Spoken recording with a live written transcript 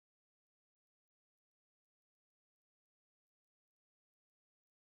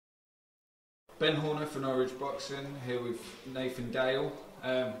Ben Horner for Norwich Boxing, here with Nathan Dale.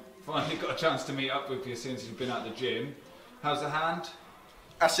 Finally got a chance to meet up with you since you've been at the gym. How's the hand?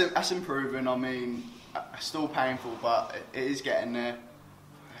 That's improving. I mean, it's still painful, but it is getting there.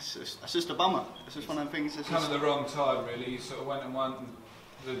 It's just a bummer. It's just one of them things. It's come at the wrong time, really. You sort of went and won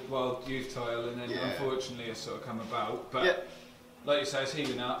the World Youth title, and then unfortunately it's sort of come about. But like you say, it's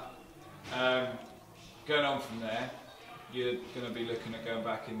healing up. Going on from there, you're going to be looking at going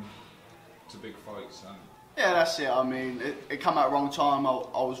back into big fights. Yeah, that's it. I mean, it came at the wrong time.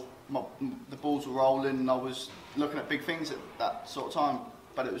 The balls were rolling, and I was looking at big things at that sort of time.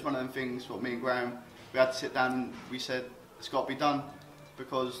 But it was one of them things. What me and Graham, we had to sit down and we said it's got to be done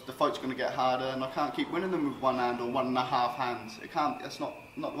because the fight's going to get harder, and I can't keep winning them with one hand or 1.5 hands. It can't. That's not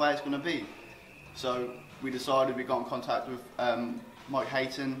the way it's going to be. So we decided we got in contact with Mike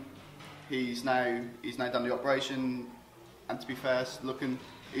Hayton. He's now done the operation, and to be fair,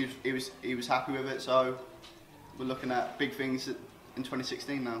 he was happy with it. So we're looking at big things in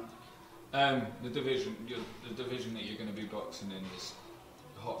 2016 now. The division that you're going to be boxing in is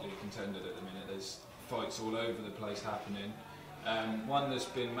hotly contended at the minute. There's fights all over the place happening. One that's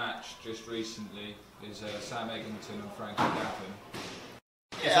been matched just recently is Sam Eggington and Frankie Gavin.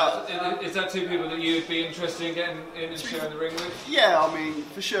 Is that two people that you'd be interested in getting in and sharing the ring with? Yeah, I mean,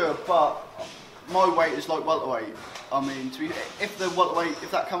 for sure, but my weight is like welterweight. I mean, if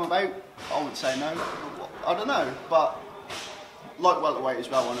that come about, I would say no. I don't know, but like welterweight is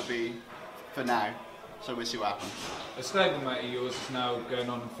where I want to be for now. So we'll see what happens. A stablemate of yours is now going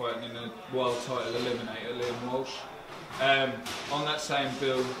on and fighting in a world title eliminator, Liam Walsh. On that same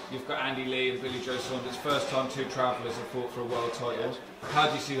bill, you've got Andy Lee and Billy Joe Saunders. First time two travellers have fought for a world title. How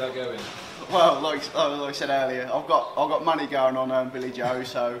do you see that going? Well, like I said earlier, I've got money going on Billy Joe,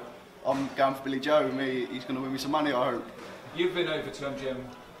 so I'm going for Billy Joe. He's going to win me some money, I hope. You've been over to MGM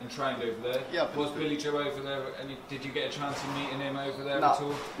and trained over there. Yeah. Was Billy Joe over there? And did you get a chance of meeting him over there at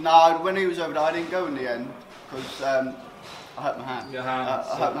all? No, when he was over there, I didn't go in the end because I hurt my hand. Your hand.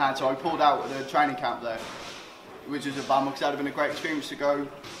 I hurt my hand, so I pulled out at the training camp there, which was a bummer because that would have been a great experience to go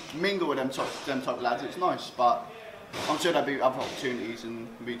mingle with them type of lads. It's nice, but I'm sure there'll be other opportunities and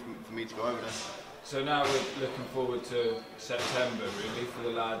for me to go over there. So now we're looking forward to September, really,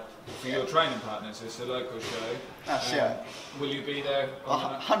 for your training partners. It's a local show. That's Will you be there?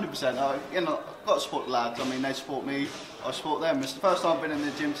 100%. I've got to support the lads. I mean, they support me. I support them. It's the first time I've been in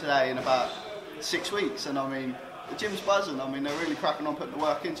the gym today in about 6 weeks, and I mean, the gym's buzzing. I mean, they're really cracking on, putting the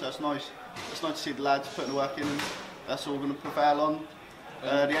work in. So it's nice. It's nice to see the lads putting the work in, and that's all going to prevail on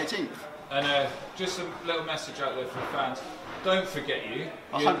the 18th. And just a little message out there for the fans. Don't forget you.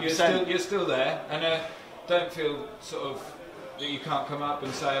 100%. You're still there, and don't feel sort of that you can't come up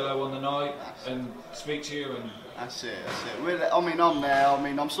and say hello on the night and speak to you. And that's it. I mean, I'm there. I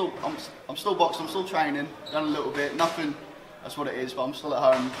mean, I'm still boxing. I'm still training. Done a little bit. Nothing. That's what it is. But I'm still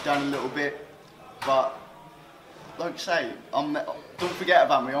at home. Done a little bit. But like I say, don't forget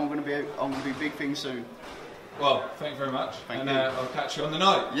about me. I'm going to be big things soon. Well, thank you very much. Thank you. I'll catch you on the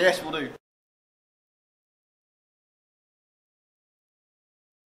night. Yes, we'll do.